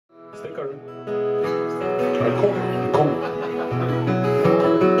Stikker du? Kom.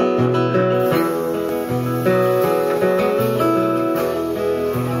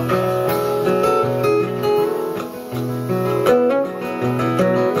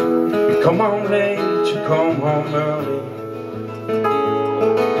 You come home late, you come home early.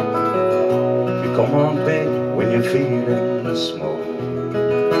 You come home big when you're feeling the smoke.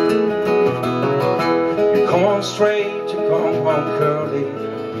 You come home straight, you come home curly.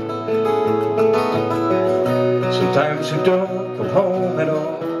 Sometimes you don't come home at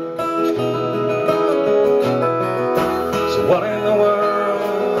all. So what in the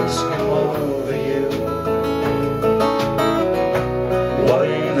world's come over you? What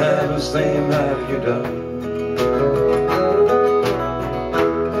in heaven's name have you done?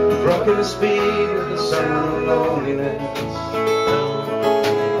 Broken the speed of the sound of loneliness.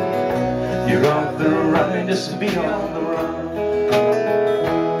 You're off the run just to be on the run.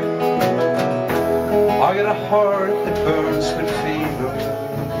 I got a heart that burns with fever.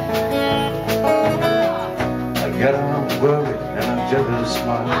 I get on worried and I'm jealous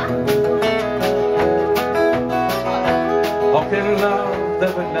mind. How can love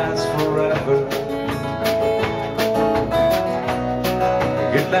that would last forever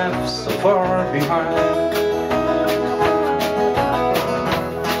get left so far behind?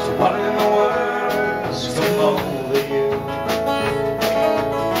 So what in the world's come over you?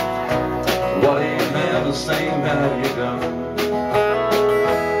 What in heaven's name have you done?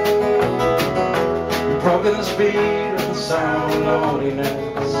 You've broken the speed of the sound of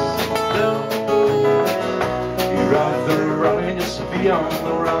loneliness. You're out there running just to be on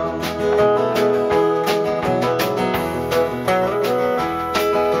the run.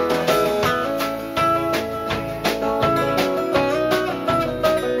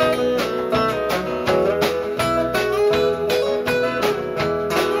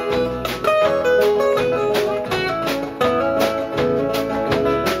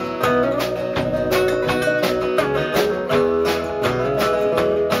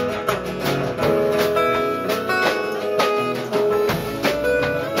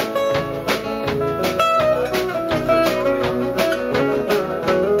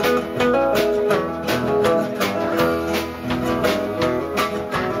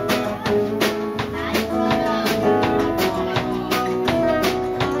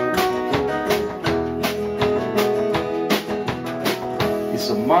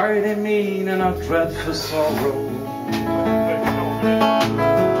 So mighty mean and a dreadful sorrow.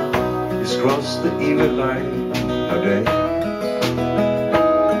 He's crossed the evil line today.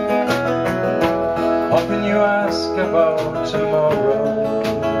 How can you ask about tomorrow?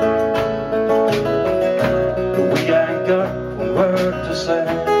 But we ain't got one word to say.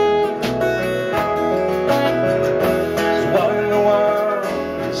 So what in the world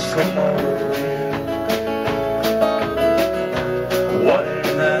is come over you? What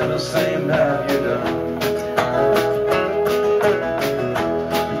in heaven's name have you done?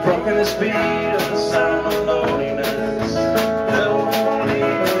 You've broken the speed of the sound of loneliness.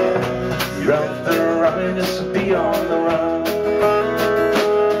 You're out there running just to be on the run.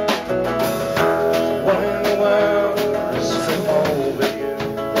 What in the world has come over you?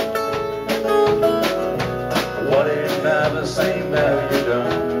 What in heaven's name have you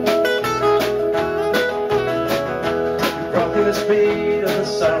done? Broken the speed of the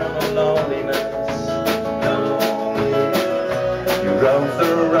sound of loneliness. You're out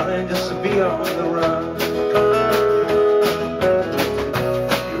there running just to be on the run.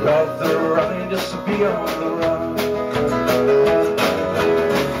 You're out there running just to be on the run.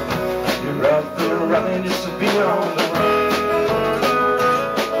 You're out there running just to be on the run.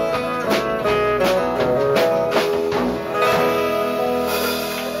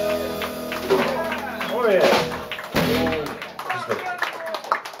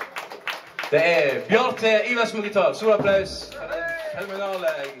 Det BJARNE IVERSEN gitar. Stor applaus for den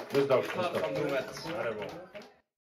fenomenale gitarframtonet.